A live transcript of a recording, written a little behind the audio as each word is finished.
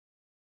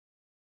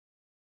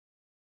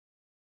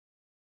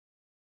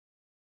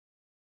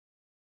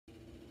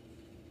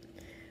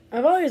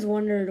I've always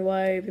wondered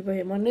why people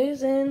hate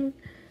Mondays, and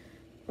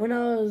when I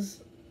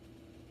was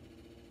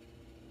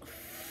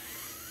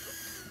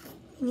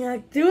yeah,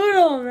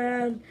 Doodle,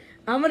 man,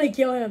 I'm gonna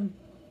kill him.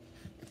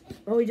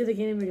 Oh, we did the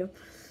gaming video.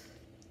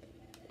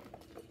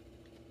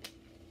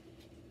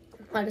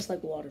 I just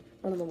like water.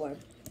 I don't know why.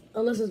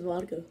 Unless it's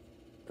vodka.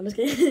 I'm just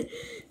kidding.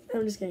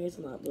 I'm just kidding. It's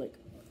not. But like,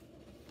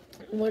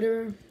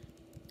 whatever.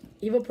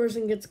 Evil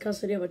person gets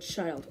custody of a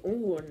child.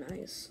 Oh,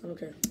 nice.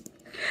 Okay.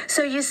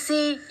 So you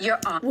see, you're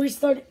on. We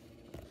started.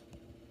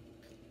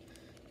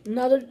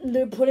 Now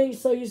they're putting.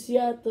 So you see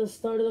at the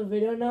start of the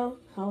video now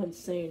how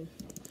insane.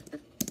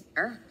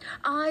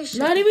 I should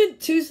Not even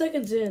 2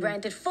 seconds in.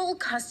 granted full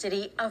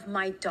custody of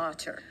my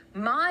daughter.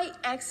 My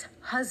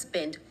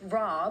ex-husband,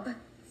 Rob,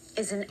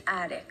 is an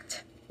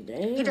addict.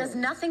 Damn. He does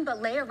nothing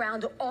but lay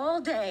around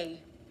all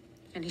day.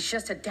 And he's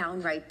just a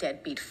downright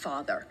deadbeat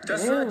father.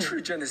 That's Damn. not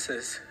true,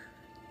 Genesis.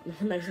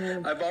 Nice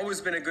name. I've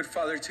always been a good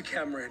father to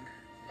Cameron.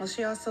 Well,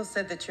 she also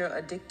said that you're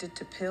addicted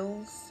to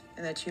pills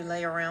and that you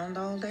lay around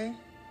all day.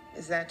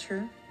 Is that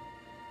true?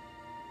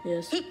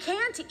 Yes. He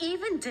can't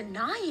even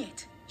deny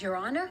it, Your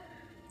Honor.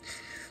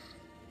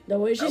 The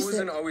way I she's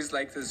wasn't always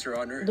like this, Your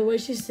Honor. the way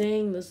she's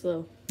saying this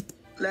though.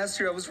 Last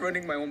year, I was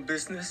running my own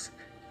business.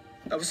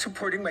 I was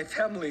supporting my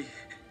family.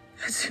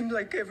 It seemed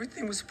like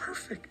everything was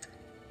perfect.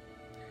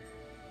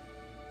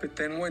 But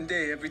then one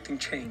day, everything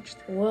changed.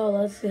 Well,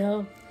 let's see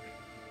how.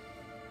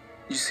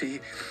 You see,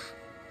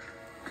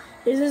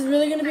 Is this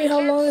really gonna be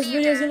how long this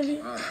video is gonna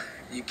be?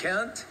 you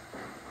can't?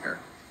 Here.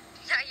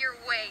 Yeah, you're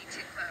way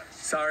too close.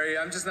 Sorry,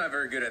 I'm just not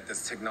very good at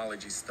this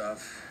technology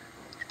stuff.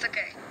 It's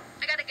okay.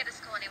 I gotta get to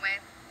school anyway.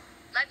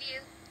 Love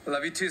you.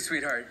 Love you too,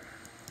 sweetheart.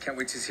 Can't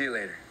wait to see you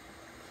later.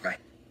 Bye.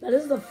 That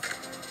is the.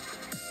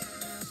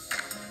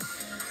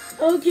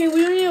 Okay,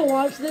 we don't need to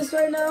watch this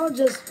right now.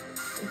 Just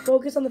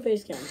focus on the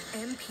face cam.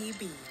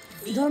 MPB.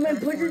 Gentlemen,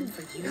 put your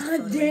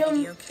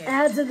goddamn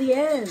ads at the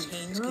end.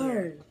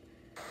 God.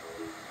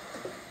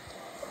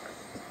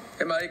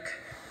 Hey, Mike.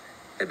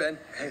 Hey, Ben.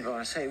 Hey,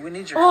 boss. Hey, we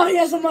need your. Oh, he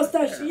has a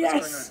mustache. What's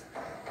Yes.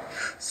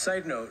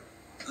 Side note,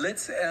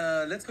 let's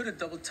put a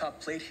double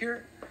top plate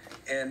here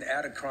and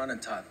add a cron on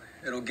top.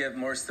 It'll give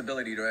more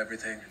stability to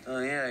everything. Oh,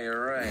 yeah,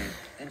 you're right.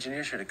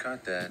 Engineer should have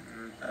caught that.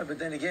 But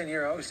then again,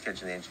 you're always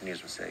catching the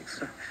engineer's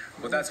mistakes.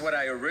 Well, that's what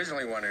I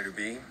originally wanted to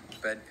be,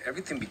 but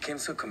everything became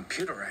so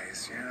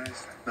computerized, you know?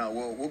 No,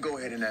 well, we'll go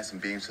ahead and add some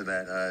beams to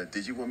that.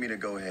 Did you want me to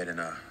go ahead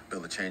and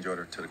build a change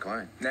order to the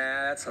client? Nah,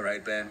 that's all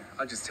right, Ben.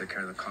 I'll just take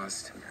care of the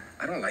cost.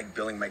 I don't like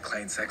billing my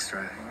clients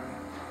extra.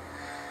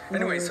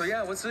 Anyway, so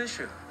yeah, what's the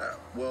issue?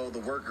 Well, the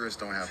workers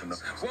don't have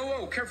enough.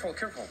 Whoa, careful.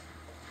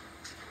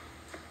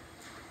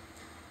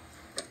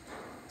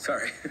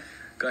 Sorry.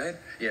 Go ahead.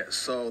 Yeah,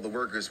 so the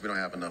workers, we don't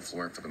have enough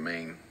flooring for the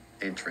main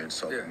entrance,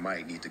 so Yeah. we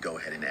might need to go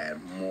ahead and add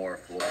more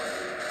floor.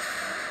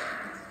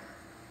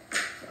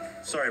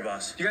 Sorry,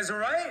 boss. You guys all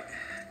right?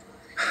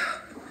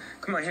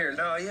 Come on, here.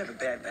 No, you have a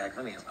bad back.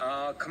 Let me help.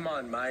 Oh, come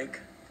on, Mike.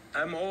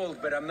 I'm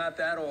old, but I'm not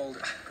that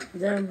old.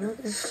 Damn.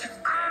 Okay.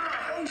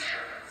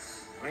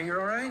 Are you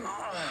all right?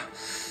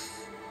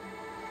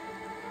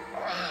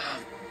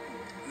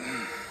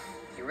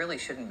 You really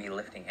shouldn't be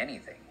lifting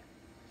anything.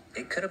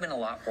 It could have been a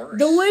lot worse.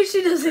 The way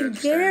she doesn't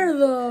understand. care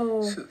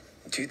though. So,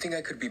 do you think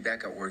I could be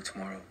back at work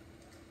tomorrow?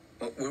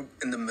 Well, we're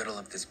in the middle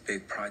of this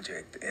big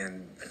project,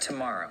 and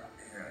Tomorrow.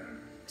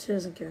 She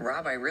doesn't care.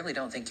 Rob, I really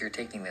don't think you're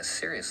taking this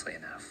seriously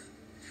enough.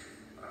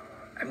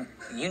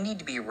 You need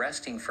to be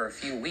resting for a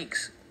few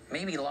weeks,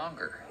 maybe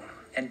longer,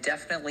 and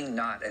definitely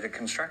not at a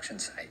construction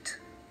site.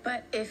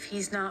 But if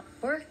he's not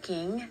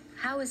working,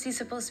 how is he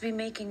supposed to be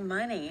making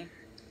money?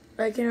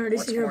 I can already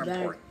What's see more her back.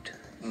 important,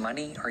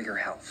 money or your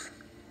health?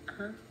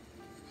 Her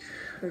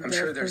I'm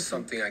sure back there's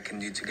person. something I can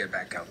do to get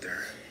back out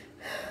there.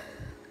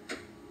 I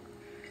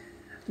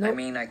Nope.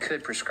 mean, I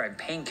could prescribe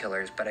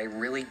painkillers, but I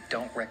really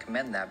don't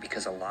recommend that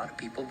because a lot of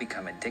people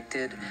become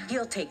addicted.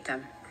 He'll take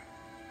them.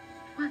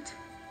 What?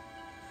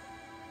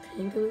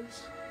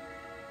 Painkillers.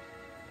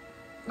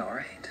 All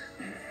right.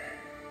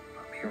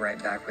 I'll be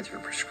right back with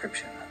your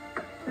prescription.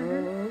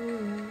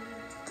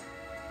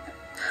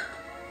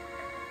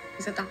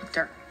 He's a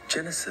doctor.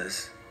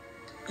 Genesis,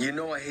 you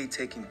know I hate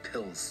taking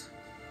pills.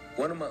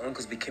 One of my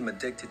uncles became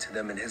addicted to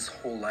them, and his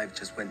whole life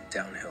just went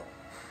downhill.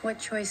 What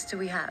choice do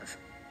we have?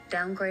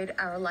 Downgrade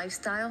our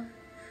lifestyle?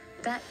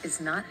 That is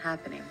not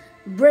happening.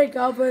 Break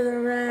up with her,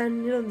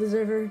 man. You don't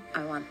deserve her.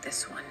 I want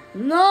this one.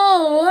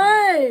 No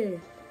way.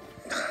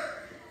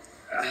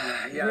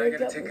 Yeah, I Break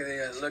gotta up take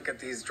a look at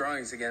these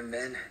drawings again,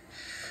 man.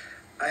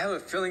 I have a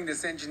feeling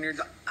this engineer.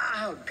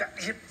 Oh, God,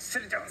 here,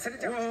 sit it down.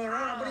 Whoa,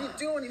 Rob, what are you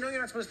doing? You know you're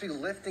not supposed to be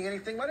lifting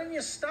anything. Why didn't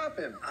you stop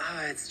him?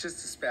 It's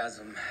just a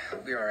spasm. I'll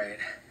be all right.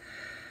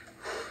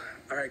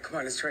 All right, come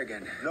on, let's try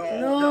again. No, I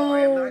am not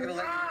No. gonna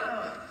let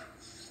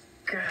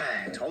you. God,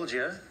 I told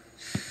you.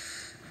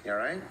 You all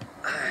right?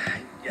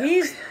 Yeah.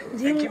 He's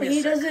Give me a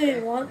he sec.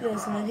 doesn't want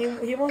this, man.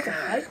 He wants to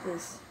fight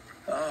this.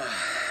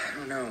 I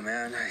don't know,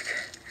 man.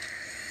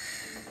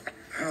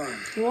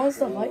 He wants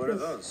to Well, fight what are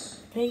this. those?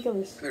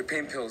 Painkillers. They're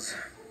pain pills,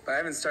 but I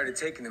haven't started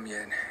taking them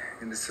yet.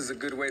 And this is a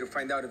good way to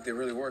find out if they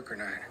really work or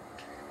not.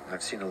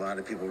 I've seen a lot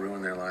of people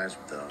ruin their lives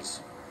with those.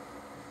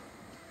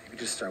 Maybe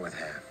just start with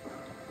half.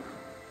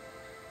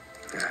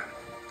 Yeah.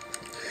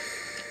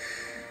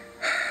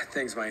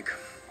 Thanks, Mike.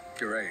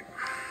 You're right.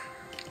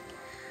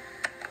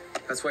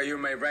 That's why you're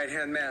my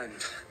right-hand man.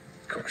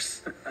 Of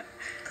course.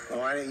 Well,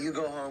 why don't you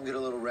go home, get a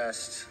little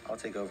rest? I'll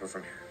take over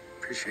from here.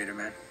 Appreciate it,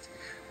 man.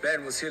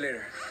 Ben, we'll see you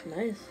later.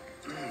 Nice.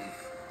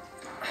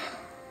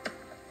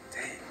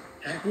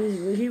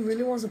 Dang. He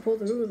really wants to pull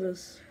through with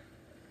this.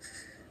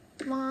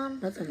 Mom,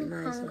 That's a I'm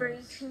nice hungry.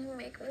 house. Can you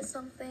make me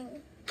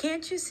something?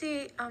 Can't you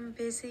see I'm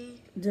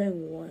busy?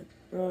 Doing what?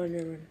 Oh,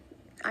 never mind.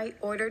 I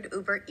ordered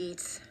Uber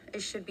Eats.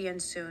 It should be in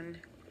soon.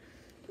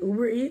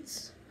 Uber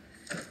Eats?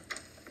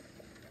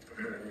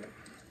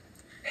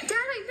 Dad,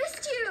 I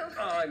missed you!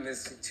 Oh, I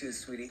missed you too,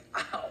 sweetie.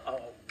 Ow,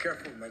 ow.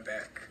 Careful with my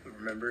back.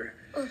 Remember?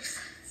 Oops.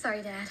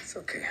 Sorry, Dad. It's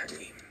okay,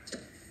 honey.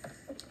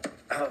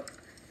 Oh.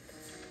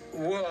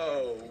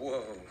 Whoa,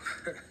 whoa.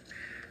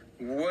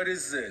 What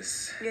is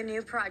this? Your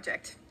new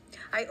project.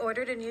 I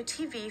ordered a new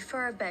TV for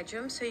our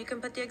bedroom so you can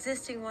put the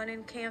existing one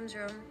in Cam's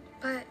room.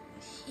 But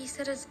he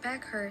said his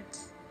back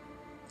hurts.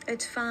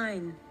 It's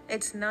fine.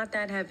 It's not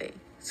that heavy.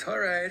 It's all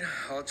right.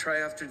 I'll try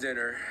after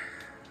dinner.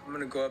 I'm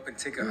gonna go up and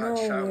take a hot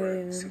No shower.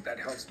 way. See if that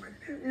helps my...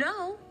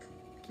 No.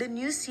 The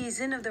new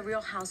season of The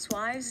Real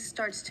Housewives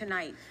starts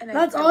tonight. And I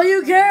That's really all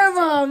you plan care to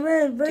about,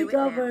 man. Break it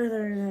up now. with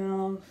her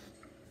now.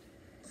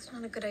 It's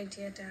not a good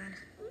idea, Dad.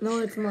 No,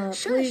 it's not.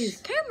 Shush,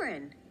 Please.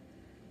 Cameron.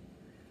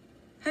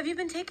 Have you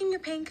been taking your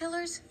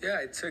painkillers? Yeah,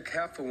 I took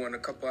half of one a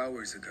couple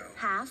hours ago.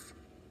 Half?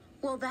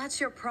 Well, that's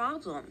your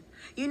problem.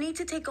 You need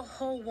to take a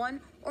whole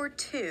one or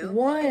two, and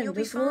One. you'll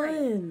be Just fine.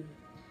 one.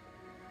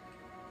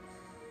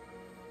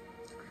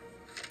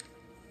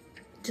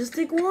 Just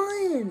take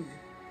one.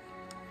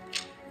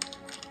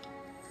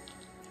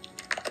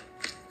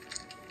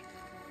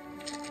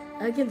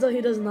 I can tell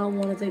he does not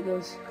want to take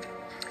those.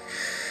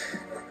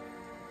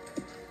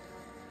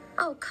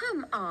 Oh,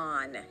 come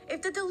on.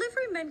 If the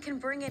delivery men can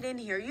bring it in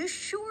here, you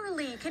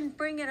surely can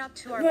bring it up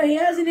to our But he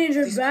bedroom. hasn't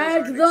injured These back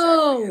pills aren't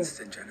though. exactly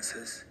instant,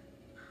 Genesis.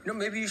 You know,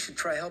 maybe you should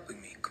try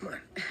helping me. Come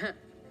on.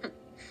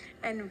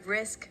 And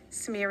risk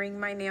smearing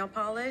my nail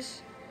polish?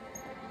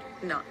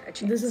 Not a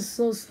chance. This is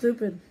so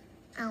stupid.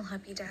 I'll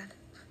help you, Dad.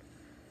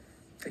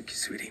 Thank you,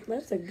 sweetie.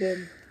 That's a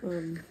good. All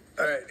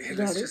right, here,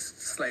 let's Got it.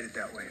 just slide it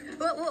that way.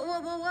 Whoa, whoa, whoa,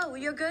 whoa, whoa.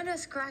 You're gonna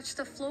scratch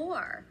the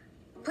floor.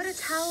 Put a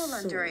towel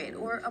under it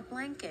or a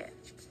blanket.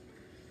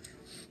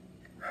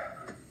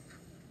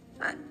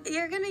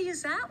 You're gonna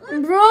use that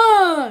one?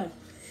 Bruh!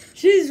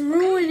 She's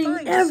ruining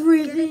fine, just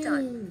get it done.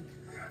 everything.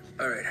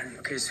 All right, honey.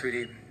 Okay,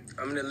 sweetie.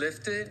 I'm gonna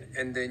lift it,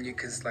 and then you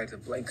can slide the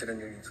blanket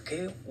underneath.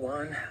 Okay,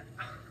 one.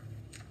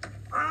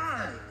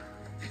 Ah!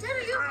 Dad,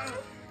 are you okay?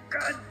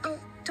 God. Oh,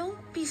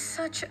 don't be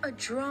such a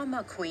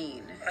drama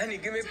queen. Honey,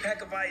 give me a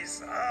pack of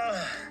ice.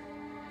 Ah.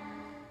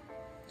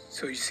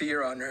 So you see,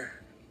 Your Honor,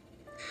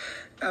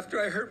 after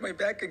I hurt my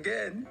back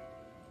again,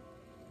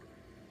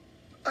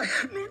 I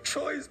had no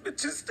choice but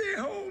to stay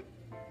home.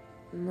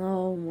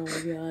 Oh my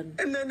god.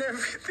 And then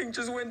everything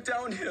just went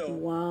downhill.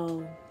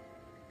 Wow.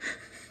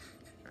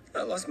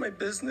 I lost my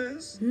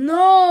business. I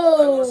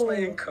No! lost my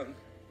income.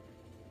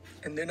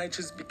 And then I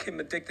just became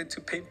addicted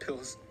to pain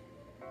pills.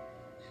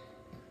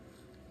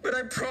 But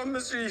I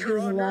promise you, Your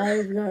His Honor,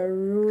 life got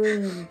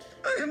ruined.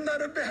 I am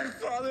not a bad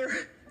father.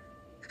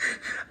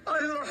 I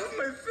love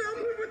my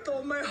family with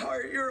all my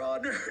heart, Your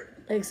Honor.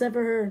 Except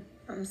for her.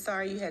 I'm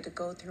sorry you had to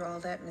go through all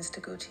that,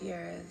 Mr.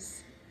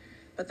 Gutierrez.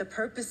 But the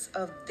purpose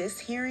of this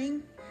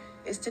hearing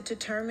is to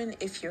determine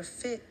if you're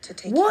fit to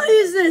take What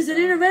care is of this? An your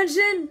own.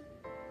 intervention?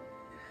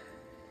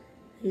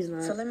 He's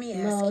not. So let me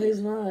No, ask you. he's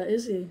not.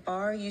 Is he?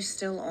 Are you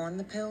still on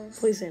the pills?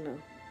 Please say no.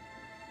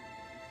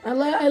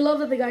 I love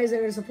that the guy is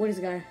there to support his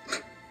guy.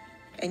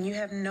 And you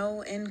have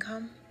no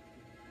income?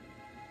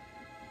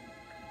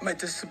 My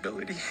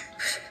disability.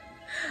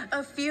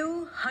 A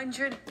few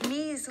hundred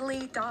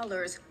measly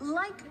dollars.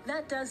 Like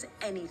that does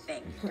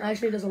anything.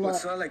 Actually, does a Well, lot.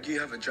 it's not like you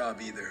have a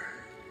job either.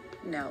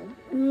 No,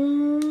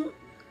 Mm,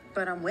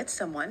 but I'm with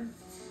someone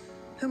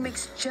who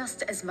makes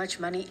just as much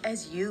money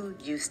as you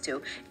used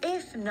to,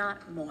 if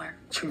not more.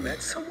 You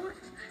met someone?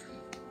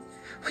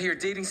 Well, you're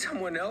dating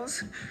someone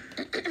else?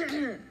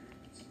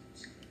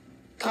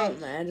 can't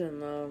imagine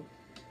though.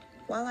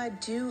 While I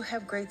do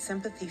have great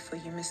sympathy for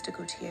you, Mr.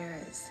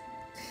 Gutierrez,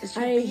 is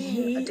you I being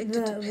hate addicted to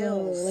that though.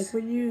 pills. Like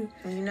when you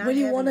When you're not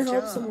want to having a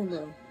help job. someone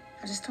though.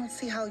 I just don't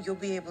see how you'll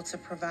be able to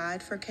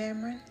provide for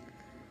Cameron.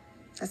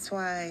 That's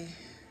why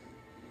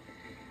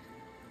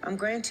I'm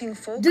granting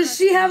full Does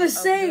she have a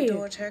custody say? of your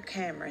daughter,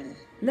 Cameron,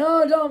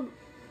 No, don't.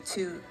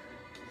 to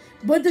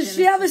But does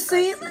she have a Genesis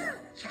say in Garcia.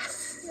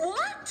 that?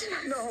 What?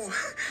 No.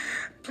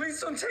 Please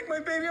don't take my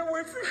baby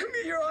away from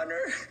me, Your Honor.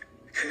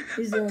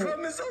 He's I a,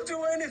 promise I'll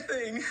do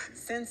anything.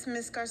 Since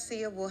Miss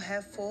Garcia will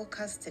have full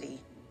custody,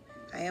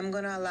 I am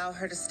going to allow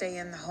her to stay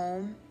in the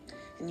home,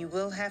 and you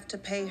will have to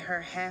pay her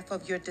half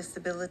of your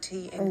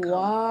disability income.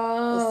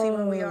 wow. We'll see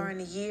where we are in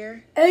a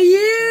year. A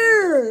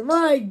year!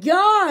 My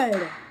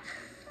God!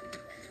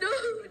 No,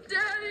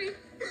 Daddy.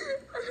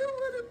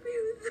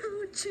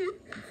 Gucci.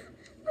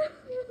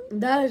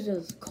 That is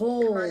just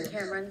cold. Come on,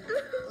 Cameron.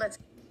 Let's.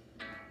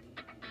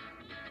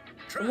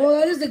 Well,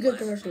 that is a good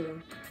commercial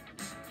though.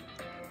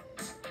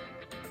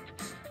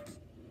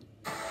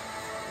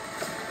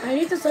 I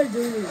need to start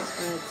doing these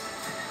ads.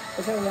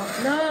 If I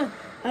want. Nah,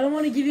 I don't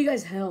want to give you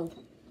guys hell.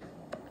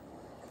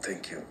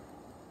 Thank you.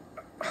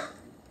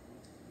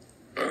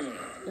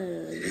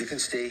 You can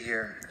stay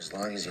here as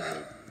long as you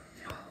need.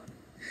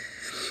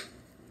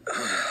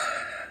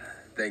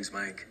 Thanks,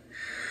 Mike.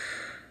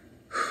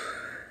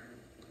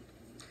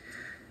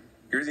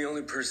 You're the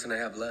only person I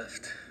have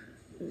left.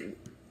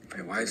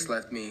 My wife's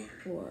left me.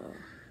 Wow.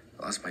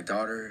 I lost my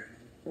daughter.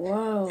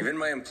 Wow. Even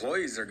my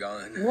employees are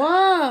gone.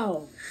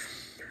 Wow.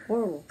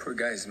 Horrible. Poor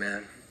guys,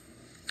 man.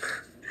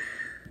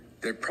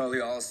 They're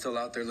probably all still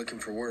out there looking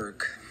for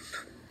work.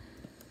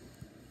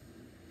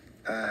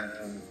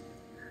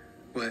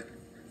 What?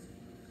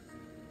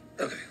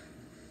 Okay.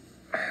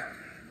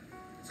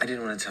 I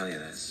didn't want to tell you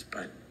this,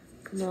 but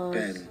No.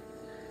 Ben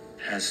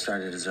has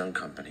started his own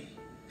company,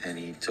 and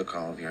he took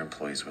all of your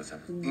employees with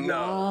him.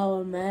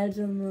 Wow,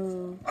 imagine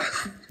though.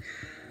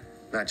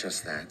 Not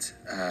just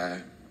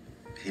that.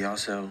 He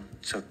also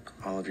took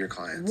all of your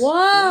clients.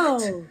 Wow.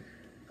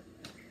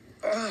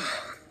 Ugh.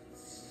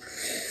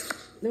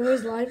 No,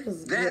 his life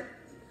is That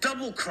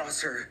double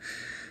crosser.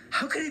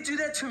 How could he do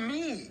that to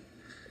me?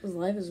 his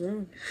life is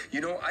ruined.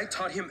 You know, I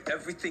taught him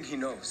everything he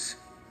knows.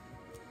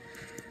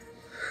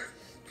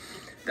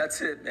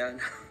 That's it, man.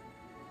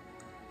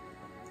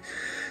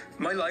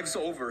 My life's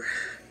over.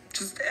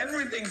 Just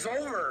everything's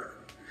over.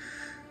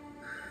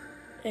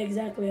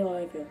 Exactly how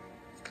I feel.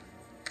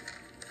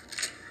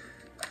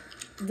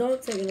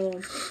 Don't take it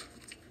alone.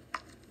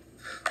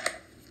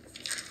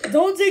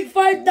 Don't take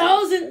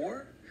 5,000.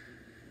 4?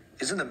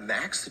 Isn't the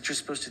max that you're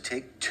supposed to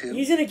take 2?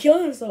 He's gonna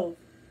kill himself.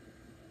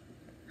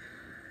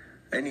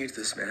 I need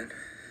this, man.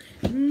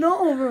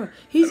 No, bro.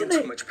 He's I'm in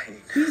gonna. too much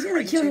pain. He's Are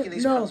gonna you kill taking him.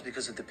 these No, pills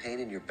because of the pain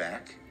in your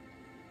back?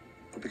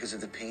 Or because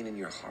of the pain in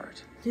your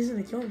heart? he's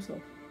gonna kill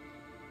himself.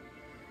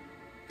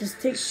 Just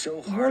take It's so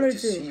one hard or to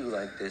see two. you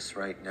like this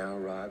right now,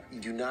 Rob. You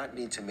do not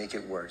need to make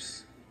it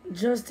worse.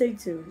 Just take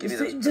two. Give me Just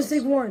those take, just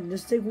pills. take one.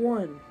 Just take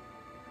one.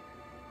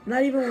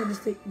 Not even one.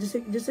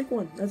 Just take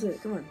one. That's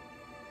it. Come on.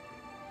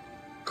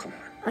 Come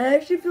on. I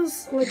actually feel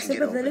You like can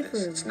get over sympathetic for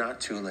this. him. It's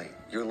not too late.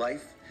 Your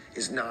life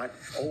is not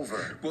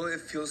over. Well, it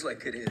feels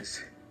like it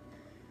is.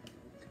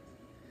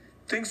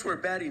 Things were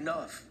bad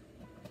enough.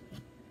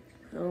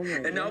 Oh my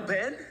And now God.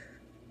 Ben?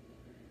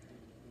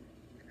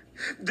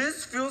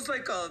 This feels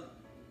like a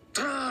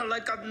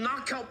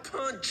knockout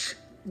punch.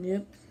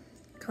 Yep.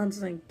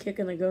 Constant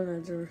kicking the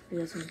gonads or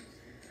yes.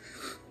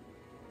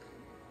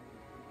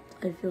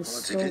 I feel Well,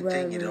 it's so a good bad.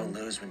 thing you man. don't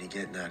lose when you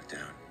get knocked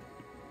down.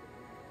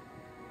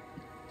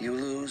 You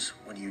lose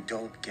when you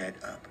don't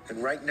get up.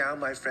 And right now,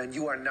 my friend,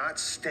 you are not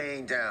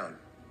staying down.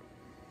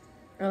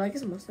 I like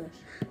his mustache.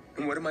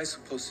 And what am I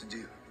supposed to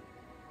do?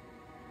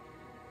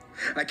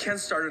 I can't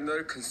start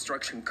another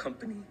construction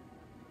company.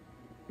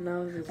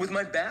 Now it's With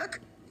my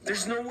back?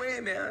 There's no way,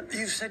 man.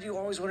 You said you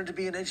always wanted to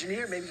be an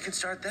engineer. Maybe you could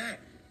start that.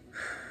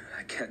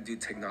 I can't do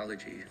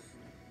technology.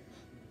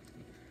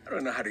 I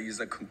don't know how to use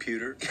a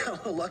computer. Yeah,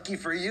 well, lucky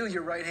for you,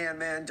 your right-hand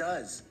man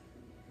does.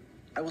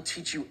 I will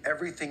teach you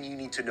everything you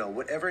need to know.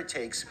 Whatever it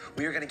takes,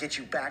 we are going to get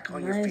you back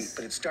on your feet. Nice.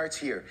 But it starts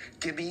here.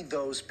 Give me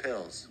those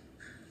pills.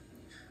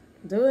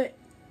 do it.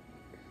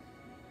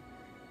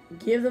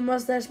 Give the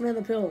mustache man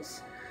the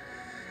pills.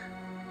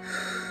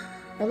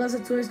 Unless a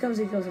tourist comes,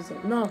 he kills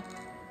himself. No.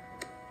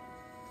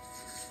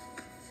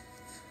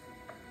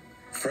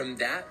 From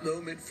that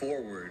moment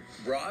forward,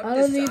 Rob I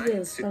don't need decides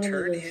this. I to don't need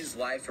turn this. his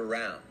life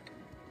around.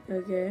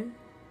 Okay.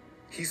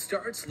 He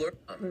starts learning.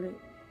 Really.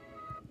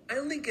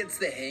 Finally gets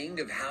the hang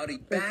of how to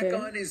back Okay.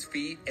 on his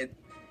feet, and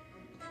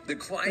the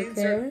clients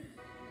Okay. are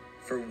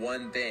for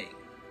one thing.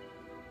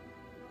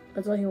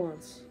 That's all he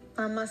wants.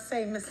 I must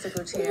say, Mr.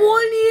 Gutierrez.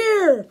 1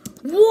 year!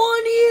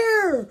 1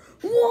 year!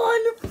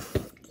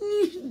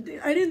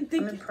 I didn't I'm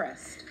think.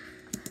 impressed.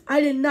 I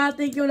did not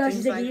think it would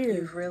actually Seems take like a year.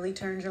 you've really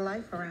turned your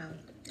life around.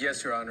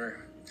 Yes, Your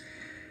Honor.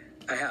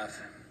 I have.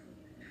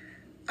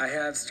 I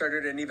have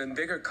started an even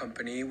bigger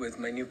company with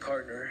my new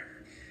partner.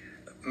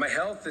 My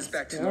health is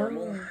back to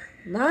normal.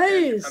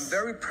 Nice. I'm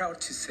very proud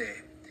to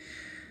say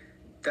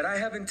that I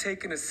haven't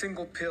taken a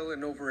single pill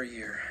in over a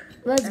year.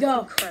 Let's That's go.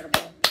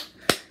 incredible.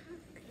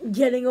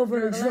 Getting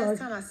over a The last drug.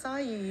 time I saw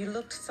you, you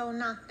looked so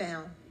knocked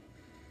down.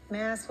 May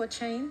I ask what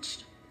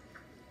changed?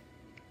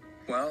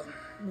 Well,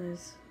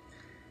 Nice.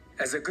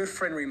 as a good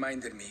friend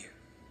reminded me,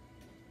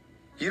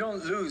 you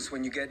don't lose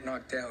when you get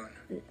knocked down.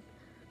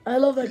 I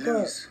love that You quote.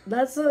 lose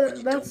That's when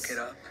you don't that's get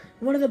up.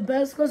 one of the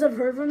best quotes I've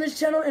heard from this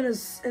channel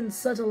in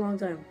such a long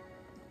time.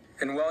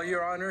 And well,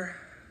 Your Honor,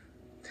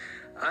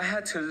 I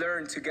had to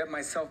learn to get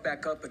myself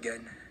back up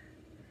again.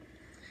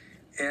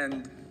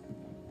 And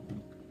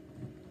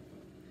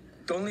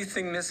the only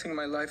thing missing in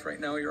my life right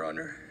now, Your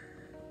Honor,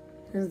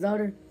 His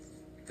daughter.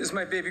 is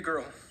my baby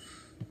girl.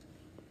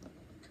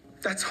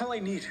 That's all I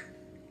need.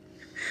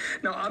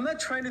 Now, I'm not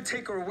trying to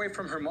take her away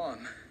from her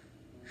mom.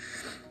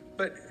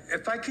 But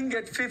if I can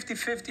get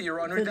 50-50, Your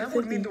Honor, that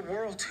would mean the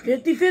world to me.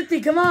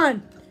 50-50, come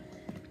on.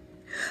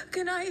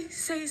 Can I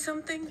say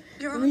something,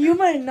 Your Honor? You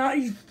might not,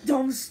 you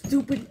dumb,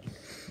 stupid.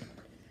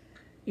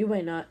 You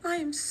might not. I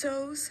am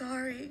so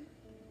sorry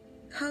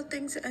how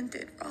things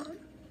ended, Rob.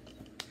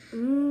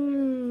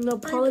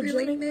 Apologetic. I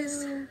really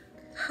miss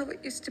how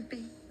it used to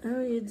be.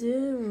 Oh, you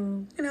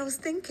do. And I was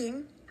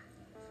thinking,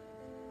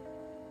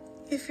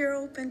 if you're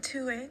open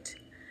to it,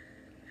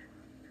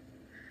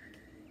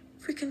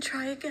 if we can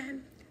try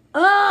again.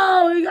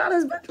 Oh, we got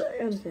his back.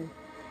 I'm just kidding.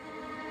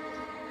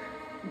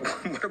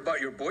 What about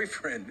your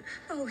boyfriend?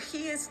 Oh,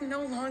 he is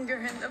no longer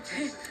in the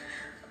pit.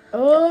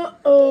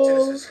 Uh-oh.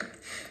 Genesis,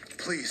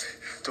 please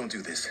don't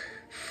do this.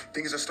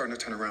 Things are starting to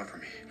turn around for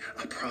me.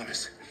 I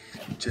promise.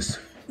 Just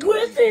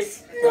With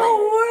this?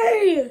 No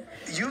way.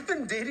 You've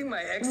been dating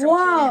my ex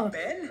Wow.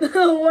 Ben?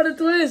 What a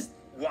twist.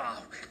 Wow.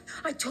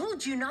 I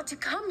told you not to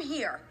come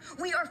here.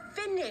 We are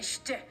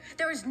finished.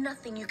 There is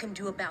nothing you can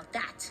do about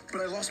that.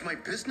 But I lost my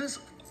business,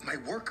 my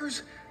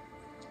workers.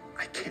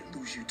 I can't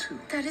lose you too.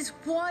 That is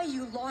why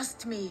you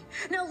lost me.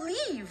 Now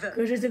leave.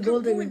 Because she's a You're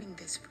gold digger. ruining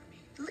this for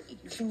me.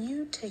 Leave. Can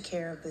you take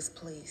care of this,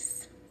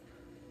 please?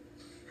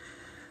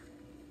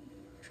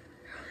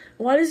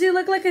 Why does he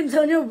look like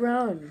Antonio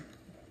Brown?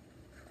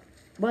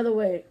 By the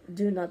way,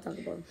 do not talk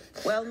about him.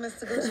 Well,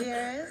 Mr.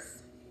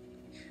 Gutierrez,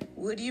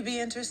 would you be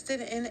interested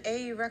in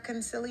a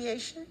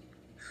reconciliation?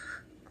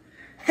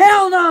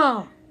 Hell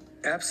no!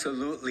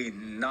 Absolutely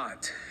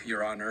not,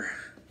 Your Honor.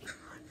 I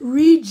don't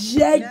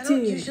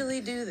Rejected. usually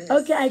do this.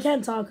 Okay, I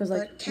can't talk because like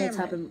But that's Cameron.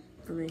 happened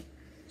for me.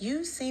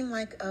 You seem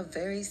like a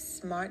very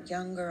smart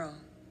young girl.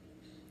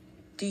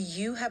 Do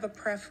you have a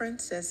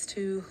preference as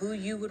to who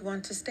you would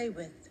want to stay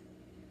with?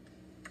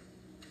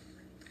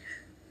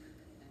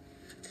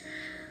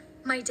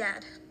 My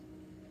dad.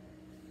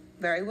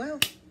 Very well.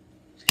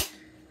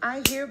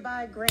 I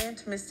hereby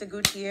grant Mr.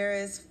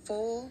 Gutierrez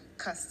full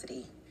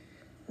custody.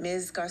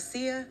 Ms.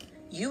 Garcia,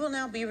 you will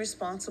now be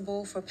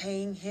responsible for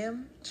paying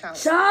him child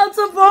support. Child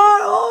support.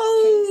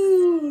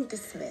 Oh,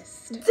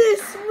 Dismissed. Your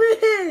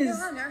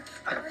dismissed. Honor,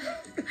 I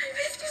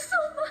missed you so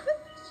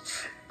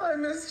much. I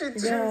missed you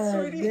too,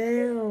 God sweetie.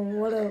 damn.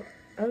 What a.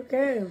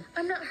 Okay.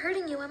 I'm not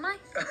hurting you, am I?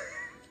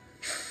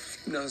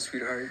 No,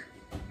 sweetheart.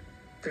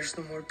 There's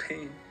no more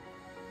pain.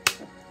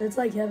 It's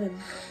like heaven.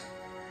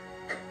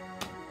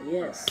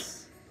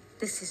 Yes.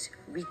 This is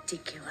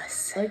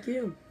ridiculous. Like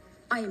you.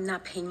 I am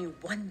not paying you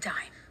one dime.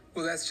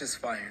 Well, that's just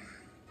fine.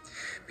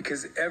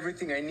 Because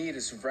everything I need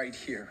is right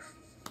here.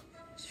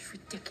 It's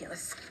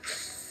ridiculous.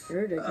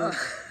 You're ridiculous.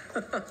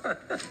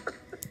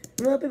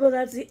 Well, people,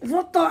 that's the.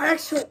 What the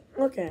actual.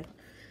 Okay.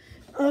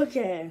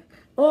 Okay.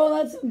 Well,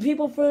 that's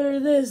people for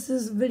this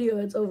video.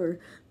 It's over.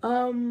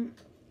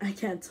 I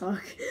can't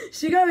talk.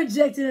 She got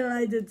rejected and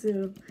I did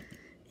too.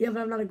 Yeah,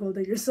 but I'm not a gold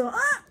digger, so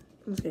I'm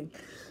just kidding.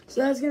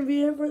 So that's gonna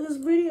be it for this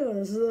video.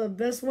 This is the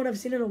best one I've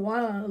seen in a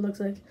while. It looks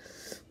like.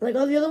 Like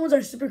all the other ones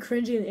are super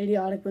cringy and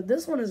idiotic, but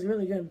this one is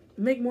really good.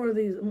 Make more of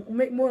these.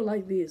 Make more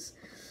like these,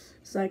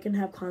 so I can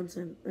have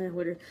content.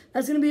 Whatever.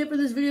 That's gonna be it for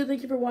this video.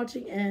 Thank you for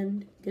watching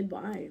and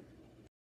goodbye.